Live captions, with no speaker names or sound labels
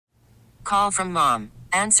call from mom.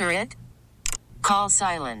 Answer it. Call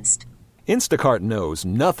silenced. Instacart knows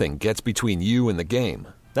nothing gets between you and the game.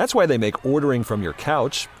 That's why they make ordering from your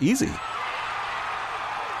couch easy.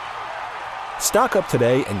 Stock up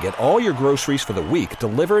today and get all your groceries for the week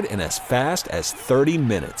delivered in as fast as 30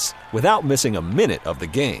 minutes without missing a minute of the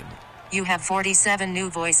game. You have 47 new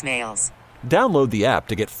voicemails. Download the app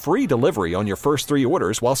to get free delivery on your first 3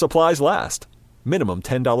 orders while supplies last. Minimum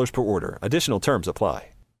 $10 per order. Additional terms apply.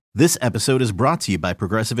 This episode is brought to you by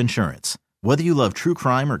Progressive Insurance. Whether you love true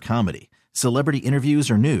crime or comedy, celebrity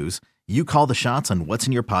interviews or news, you call the shots on what's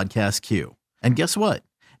in your podcast queue. And guess what?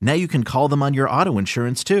 Now you can call them on your auto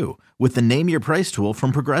insurance too with the Name Your Price tool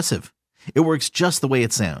from Progressive. It works just the way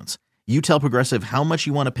it sounds. You tell Progressive how much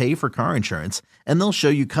you want to pay for car insurance, and they'll show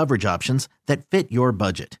you coverage options that fit your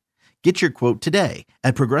budget. Get your quote today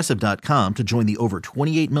at Progressive.com to join the over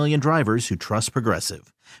 28 million drivers who trust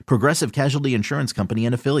Progressive. Progressive Casualty Insurance Company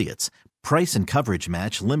and Affiliates. Price and coverage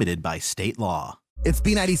match limited by state law. It's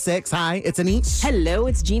B96. Hi, it's Anish. Hello,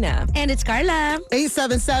 it's Gina. And it's Carla.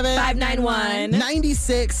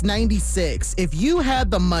 877-591-9696. If you had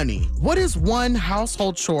the money, what is one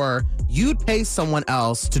household chore you'd pay someone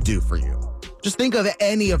else to do for you? Just think of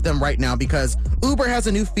any of them right now, because Uber has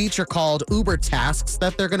a new feature called Uber Tasks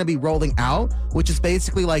that they're going to be rolling out, which is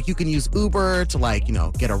basically like you can use Uber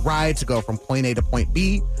to get a ride to go from point A to point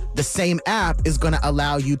B. The same app is going to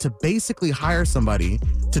allow you to basically hire somebody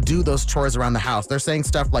to do those chores around the house. They're saying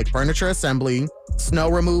stuff like furniture assembly, snow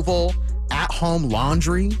removal, at-home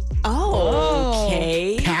laundry. Oh,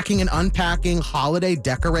 okay. Packing and unpacking, holiday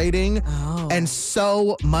decorating, and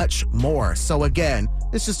so much more. So again,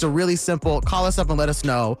 it's just a really simple, call us up and let us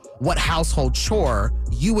know what household chore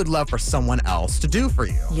you would love for someone else to do for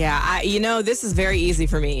you. Yeah, this is very easy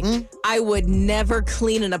for me. I would never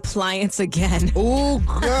clean an appliance again. Ooh,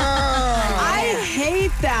 girl. I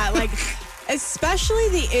hate that. Especially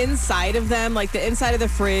the inside of them, like the inside of the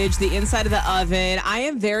fridge, the inside of the oven. I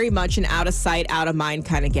am very much an out of sight, out of mind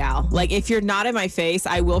kind of gal. Like, if you're not in my face,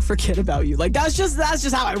 I will forget about you. Like, that's just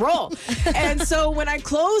how I roll. And so when I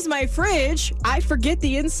close my fridge, I forget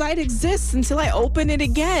the inside exists until I open it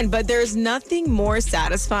again. But there's nothing more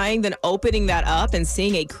satisfying than opening that up and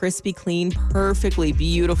seeing a crispy, clean, perfectly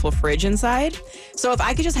beautiful fridge inside. So if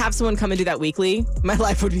I could just have someone come and do that weekly, my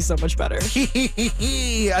life would be so much better.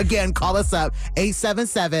 Again, call us up.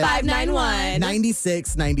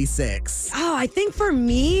 877-591-9696. Oh, I think for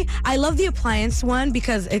me, I love the appliance one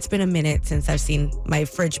because it's been a minute since I've seen my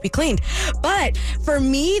fridge be cleaned. But for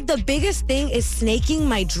me, the biggest thing is snaking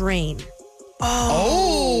my drain.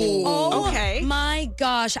 Oh, okay. My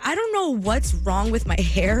gosh, I don't know what's wrong with my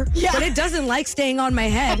hair, but it doesn't like staying on my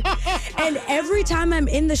head. And every time I'm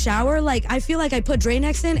in the shower, I feel like I put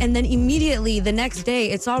Drain-X in, and then immediately the next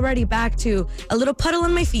day, it's already back to a little puddle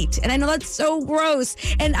on my feet. And I know that's so gross.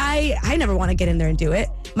 And I never want to get in there and do it.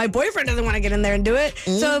 My boyfriend doesn't want to get in there and do it.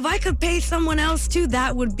 So if I could pay someone else too,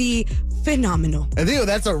 that would be phenomenal. And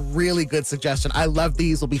that's a really good suggestion. I love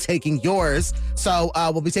these. We'll be taking yours. So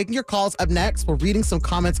we'll be taking your calls up next. We're reading some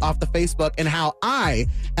comments off the Facebook and how I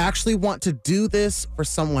actually want to do this for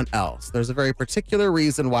someone else. There's a very particular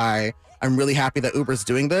reason why I'm really happy that Uber's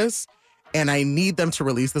doing this. And I need them to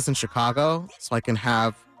release this in Chicago so I can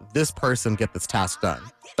have this person get this task done.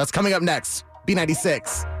 That's coming up next.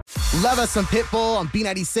 B96. Love us some Pitbull on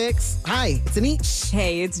B96. Hi, it's Anish.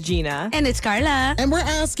 Hey, it's Gina. And it's Carla. And we're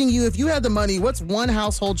asking you, if you had the money, what's one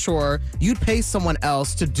household chore you'd pay someone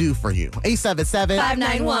else to do for you?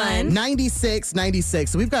 877-591-9696.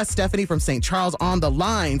 So we've got Stephanie from St. Charles on the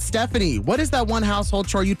line. Stephanie, what is that one household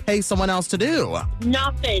chore you'd pay someone else to do?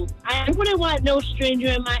 Nothing. I wouldn't want no stranger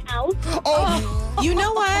in my house. Oh. You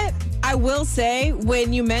know what? I will say,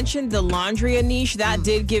 when you mentioned the laundry, Anish, that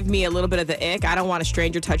did give me a little bit of the ick. I don't want a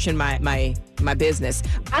stranger touching my business.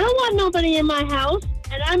 I don't want nobody in my house,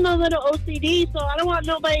 and I'm a little OCD, so I don't want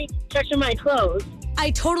nobody touching my clothes. I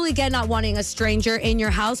totally get not wanting a stranger in your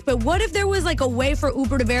house, but what if there was a way for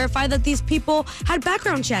Uber to verify that these people had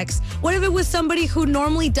background checks? What if it was somebody who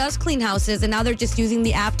normally does clean houses and now they're just using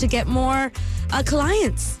the app to get more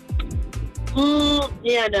clients?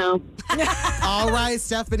 Yeah, no. All right,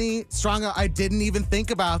 Stephanie. Stronger. I didn't even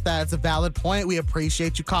think about that. It's a valid point. We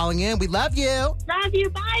appreciate you calling in. We love you. Love you.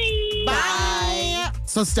 Bye. Bye.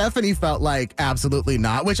 So Stephanie felt like absolutely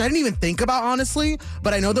not, which I didn't even think about, honestly.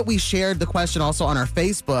 But I know that we shared the question also on our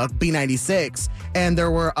Facebook, B96, and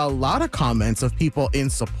there were a lot of comments of people in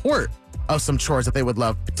support of some chores that they would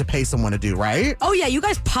love to pay someone to do, right? Oh, yeah, you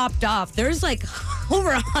guys popped off. There's like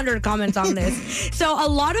over 100 comments on this. So a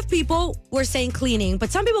lot of people were saying cleaning, but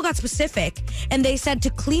some people got specific and they said to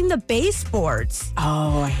clean the baseboards.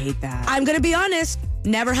 Oh, I hate that. I'm going to be honest,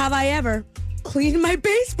 never have I ever cleaned my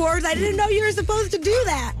baseboards. I didn't know you were supposed to do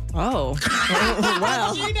that. Oh,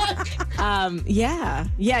 well, yeah,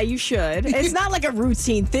 you should. It's not like a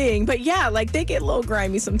routine thing, but yeah, like they get a little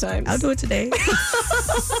grimy sometimes. I'll do it today.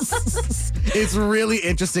 It's really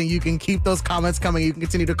interesting. You can keep those comments coming. You can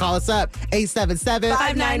continue to call us up.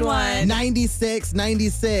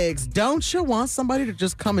 877-591-9696. Don't you want somebody to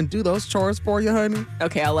just come and do those chores for you, honey?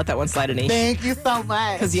 Okay, I'll let that one slide, Anish. Thank you so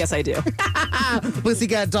much. Because yes, I do.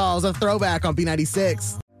 Pussycat Dolls, a throwback on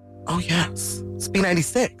B96. Oh, yes. It's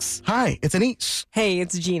B96. Hi, it's Anish. Hey,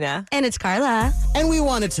 it's Gina. And it's Carla. And we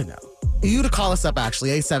wanted to know, you to call us up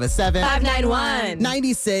actually,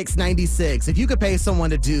 877-591-9696. If you could pay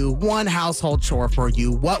someone to do one household chore for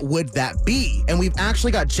you, what would that be? And we've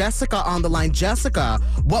actually got Jessica on the line. Jessica,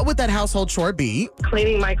 what would that household chore be?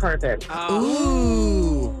 Cleaning my carpet.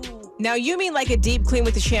 Ooh. Now, you mean like a deep clean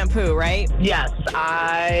with the shampoo, right? Yes,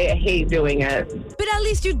 I hate doing it. But at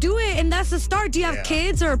least you do it, and that's the start. Do you have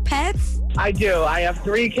kids or pets? I do. I have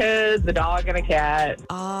 3 kids, a dog, and a cat.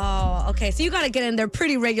 Oh, okay. So you got to get in there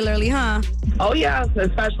pretty regularly, huh? Oh, yeah,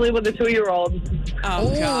 especially with the 2-year-old.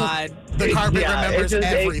 Oh, God. The carpet remembers it's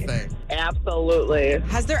just everything. Absolutely.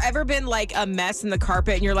 Has there ever been like a mess in the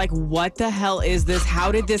carpet and you're like, what the hell is this?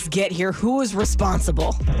 How did this get here? Who is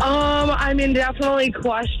responsible? I mean, definitely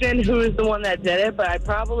question who is the one that did it, but I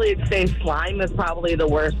probably say slime is probably the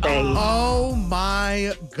worst thing. Oh,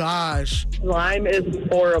 my gosh. Slime is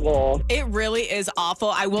horrible. It really is awful.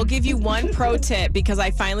 I will give you one pro tip because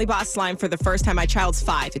I finally bought slime for the first time. My child's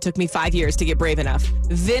 5. It took me 5 years to get brave enough.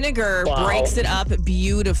 Vinegar breaks it up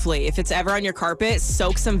beautifully. If it's ever on your carpet,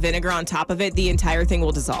 soak some vinegar on top of it. The entire thing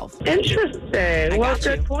will dissolve. Interesting. Well,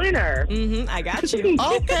 good pointer. I got you.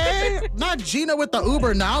 Okay. Not Gina with the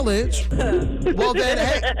Uber knowledge. Well, then,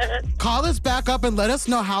 hey, call us back up and let us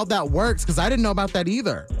know how that works because I didn't know about that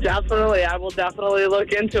either. Definitely. I will definitely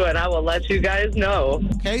look into it. I will let you guys know.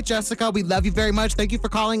 Okay, Jessica, we love you very much. Thank you for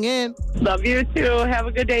calling in. Love you too. Have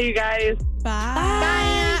a good day, you guys.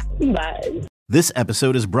 Bye. Bye. This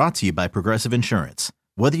episode is brought to you by Progressive Insurance.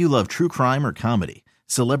 Whether you love true crime or comedy,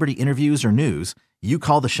 celebrity interviews or news, you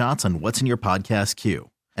call the shots on what's in your podcast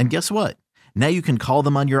queue. And guess what? Now you can call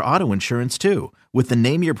them on your auto insurance too with the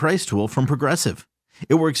Name Your Price tool from Progressive.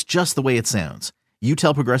 It works just the way it sounds. You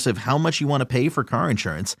tell Progressive how much you want to pay for car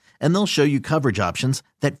insurance, and they'll show you coverage options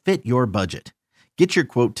that fit your budget. Get your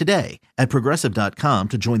quote today at Progressive.com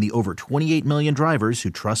to join the over 28 million drivers who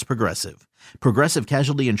trust Progressive. Progressive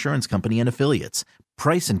Casualty Insurance Company and Affiliates.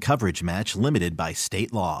 Price and coverage match limited by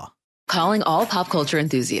state law. Calling all pop culture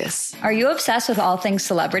enthusiasts. Are you obsessed with all things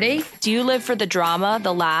celebrity? Do you live for the drama,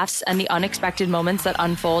 the laughs, and the unexpected moments that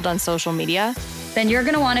unfold on social media? Then you're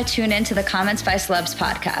going to want to tune in to the Comments by Celebs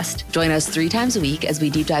podcast. Join us 3 times a week as we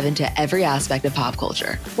deep dive into every aspect of pop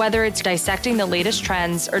culture. Whether it's dissecting the latest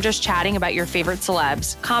trends or just chatting about your favorite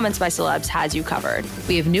celebs, Comments by Celebs has you covered.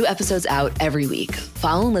 We have new episodes out every week.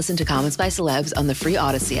 Follow and listen to Comments by Celebs on the free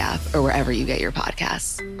Odyssey app or wherever you get your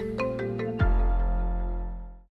podcasts.